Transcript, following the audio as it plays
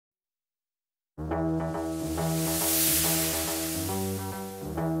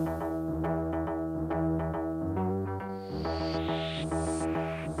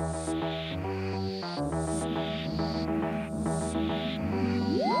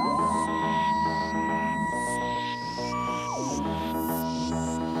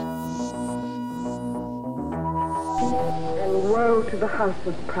And woe to the house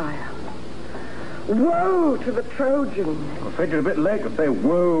of Priam. Woe to the Trojans. I'm afraid you're a bit late to say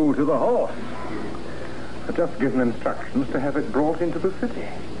woe to the horse. I've just given instructions to have it brought into the city.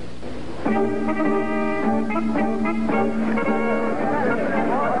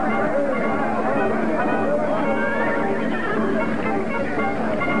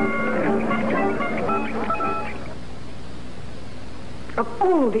 Of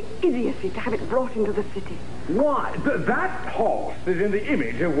all the idiocy to have it brought into the city. Why? That horse is in the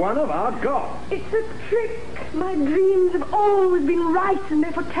image of one of our gods. It's a trick. My dreams have always been right and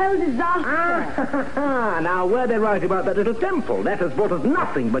they foretell disaster. Now, were they right about that little temple? That has brought us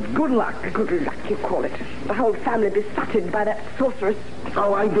nothing but good luck. Good luck, you call it. The whole family besotted by that sorceress.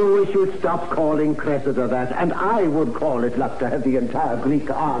 Oh, I do wish you'd stop calling Cressida that, and I would call it luck to have the entire Greek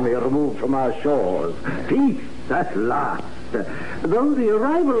army removed from our shores. Peace at last. Though the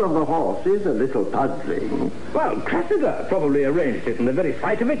arrival of the horse is a little puzzling. Well, Cressida probably arranged it, and the very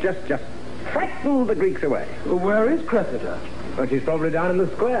sight of it just frightened the Greeks away. Where is Cressida? Well, she's probably down in the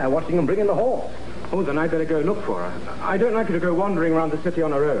square watching them bring in the horse. Oh, then I'd better go look for her. I don't like her to go wandering around the city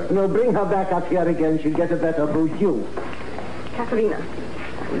on her own. No, bring her back up here again. She'll get a better view. Katharina,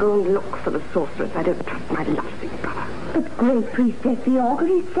 go and look for the sorceress. I don't trust my lovely brother. But Great Priestess, the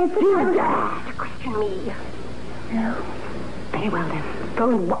augury says that You dare to question me? No. Very well, then. Go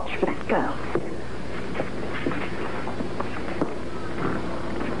and watch for that girl.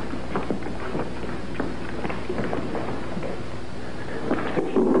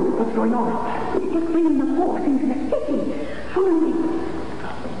 What's going on? He's just bringing the horse into the city. Follow me.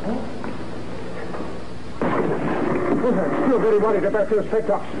 You're very worried about those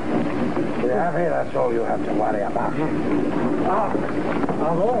pickups. Yeah, that's all you have to worry about.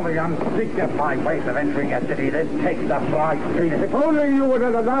 Of all the undignified ways of entering a city, this takes the pride. If only you would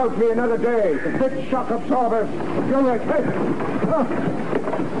have allowed me another day to fix shock absorbers. Do it.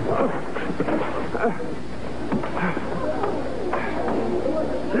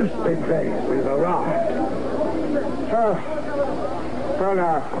 This big days we've arrived. Well,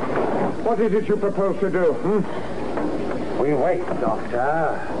 now, what is it you propose to do? We wait,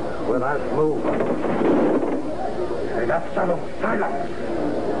 Doctor, without moving. In absolute silence.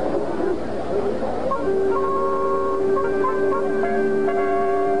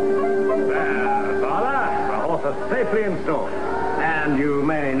 There, Father. The horse is safely installed. And you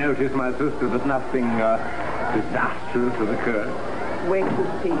may notice, my sister, that nothing disastrous has occurred. Wait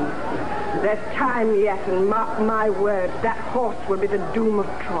and see. There's time yet, and mark my words, that horse will be the doom of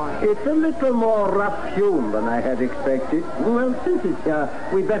Troy. It's a little more rough-hewn than I had expected. Well, since it's here,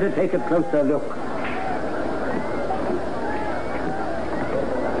 we'd better take a closer look.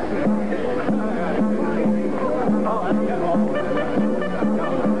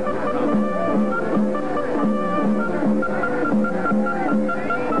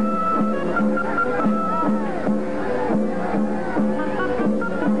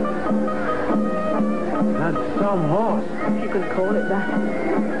 Some horse. If you can call it that.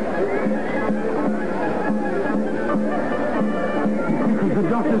 The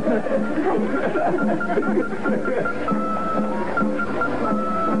doctor said...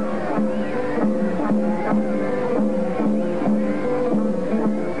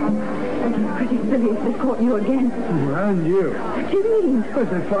 Pretty silly if they caught you again. And you. What do you mean? If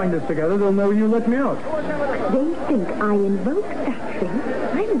they find us together, they'll know you let me out. They think I invoked that thing.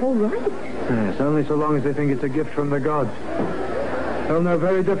 I'm all right. Yes, only so long as they think it's a gift from the gods. They'll know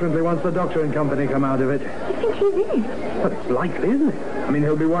very differently once the doctor and company come out of it. You think he's in it? But it's likely, isn't it? I mean,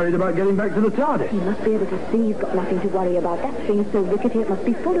 he'll be worried about getting back to the TARDIS. He must be able to see he's got nothing to worry about. That thing's so rickety it must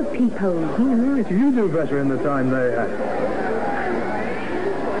be full of peepholes. All right, you do better in the time they had.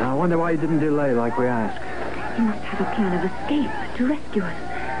 I wonder why he didn't delay like we asked. He must have a plan of escape to rescue us.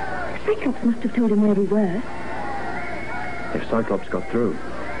 Cyclops must have told him where we were. If Cyclops got through.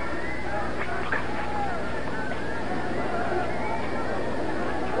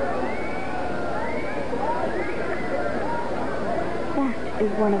 That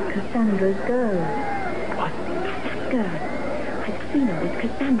is one of Cassandra's girls. What? That girl. I've seen her with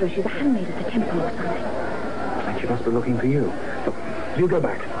Cassandra. She's a handmaid at the temple or something. And she must be looking for you. Look, You go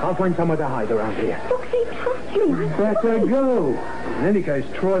back. I'll find somewhere to hide around here. Look, see, trust me. Better go. In any case,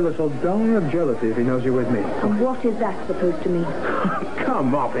 Troilus will die of jealousy if he knows you're with me. And what is that supposed to mean?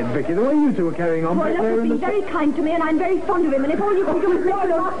 Come off it, Vicky. The way you two are carrying on... Troilus has been very kind to me, and I'm very fond of him, and if all you can do is...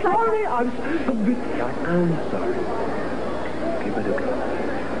 Sorry, Vicky, I am sorry. You better go.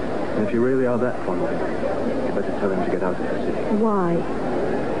 And if you really are that fond of him, you better tell him to get out of the city. Why?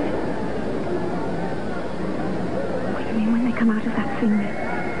 What do you mean when they come out of that thing?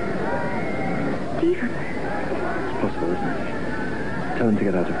 Stephen. It's possible, isn't it? Tell him to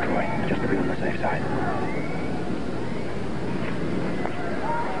get out of Troy, just to be on the safe side.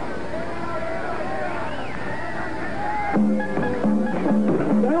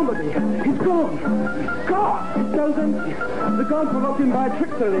 Nobody. He's gone. Gone. It tells empty. The gods were locked in by a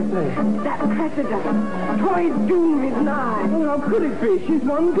trickster, they say. That Cressida. Troy's doom is nigh. Oh, how could it be? She's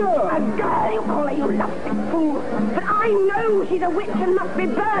one girl. A girl, you call her, you lovesick fool. But I know she's a witch and must be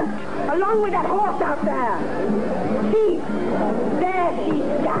burnt, along with that horse out there. See, there she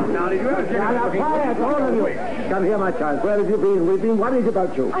stands. Now, did you ever see Quiet, all of you. Come here, my child. Where have you been? We've been worried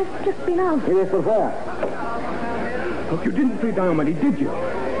about you. I've just been out. Yes, but where? Look, you didn't free Diomede, did you?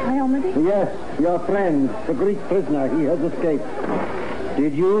 Diomede? Yes, your friend, the Greek prisoner. He has escaped.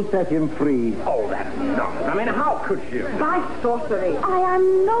 Did you set him free? Oh, that's nonsense. I mean, how could you? By sorcery. I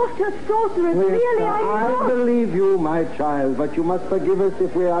am not a sorceress. Really, I'm I not. believe you, my child, but you must forgive us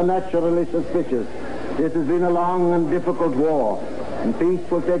if we are naturally suspicious. This has been a long and difficult war, and peace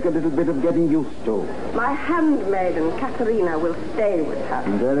will take a little bit of getting used to. My handmaiden, Katharina, will stay with her.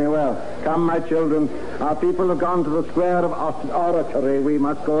 Very well. Come, my children. Our people have gone to the square of oratory. We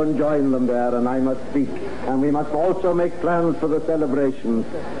must go and join them there, and I must speak. And we must also make plans for the celebrations.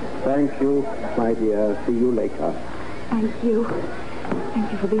 Thank you, my dear. See you later. Thank you.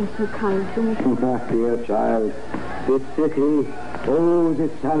 Thank you for being so kind to me. My dear child, this city owes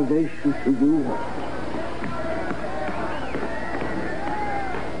its salvation to you.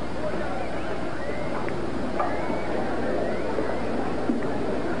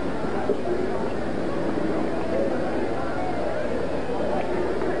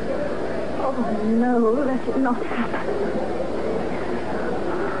 No, let it not happen.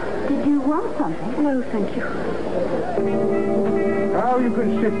 Did you want something? No, thank you. How you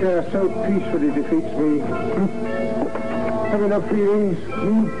can sit there so peacefully defeats me. Having no feelings,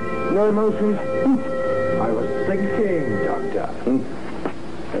 no emotions. I was thinking, Doctor,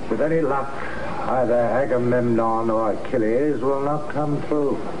 that with any luck, either Agamemnon or Achilles will not come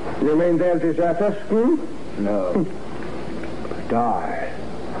through. You mean they'll desert us? No. Die.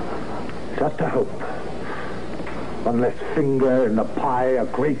 Just a hope. One less finger in the pie, a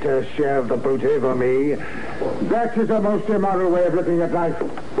greater share of the booty for me. That is the most immoral way of looking at life.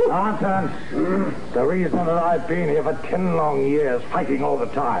 Nonsense. The reason that I've been here for 10 long years, fighting all the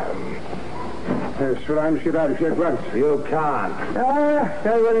time. Yes, well, I'm sure I'll at once. You can't. I've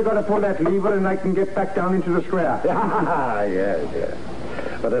only got to pull that lever and I can get back down into the square. Yes.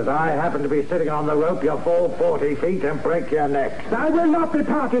 But as I happen to be sitting on the rope, you fall 40 feet and break your neck. I will not be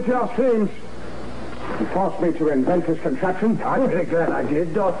party to your schemes. You forced me to invent this contraption. I'm pretty glad I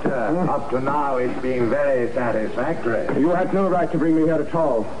did, Doctor. Up to now, it's been very satisfactory. You had no right to bring me here at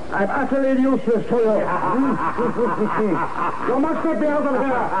all. I'm utterly useless to you. You must not be out of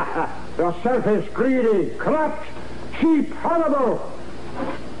here. You're selfish, greedy, corrupt, cheap, horrible.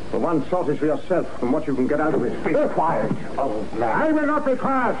 The one sort is for yourself and what you can get out of it. Be quiet, old man. I will not be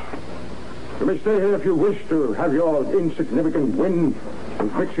quiet. You may stay here if you wish to have your insignificant win,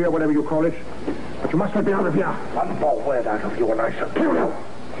 elixir, whatever you call it. But you must not be out of here. One more word out of you and I shall kill you.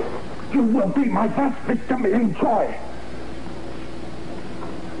 You will be my last victim in Troy.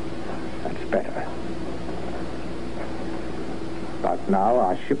 That's better. But now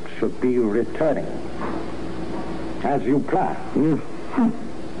our ship should be returning. As you planned.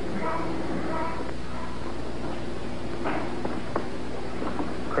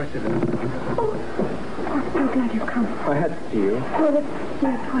 Cressida. I'm so glad you've come. I had to see you. Troilus,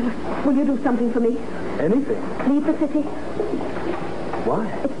 dear Troilus, will you do something for me? Anything? Leave the city. Why?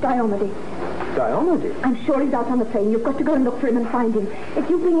 It's Diomede. Diomede? I'm sure he's out on the plain. You've got to go and look for him and find him. If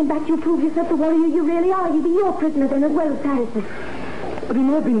you bring him back, you prove yourself the warrior you really are. He'll be your prisoner then as well as Paris'. But he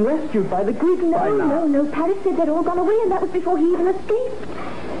may have been rescued by the Greeks by now. No. Paris said they'd all gone away, and that was before he even escaped.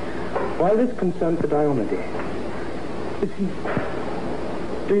 Why this concern for Diomede? Is he...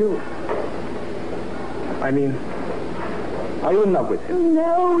 Do you... I mean... Are you in love with him?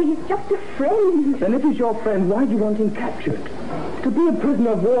 No, he's just a friend. Then if he's your friend, why do you want him captured? To be a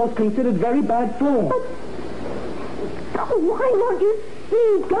prisoner of war is considered very bad form. But... Oh, why won't you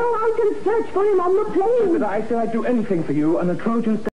see? Go out and search for him on the plain. But I said I'd do anything for you, and the Trojans...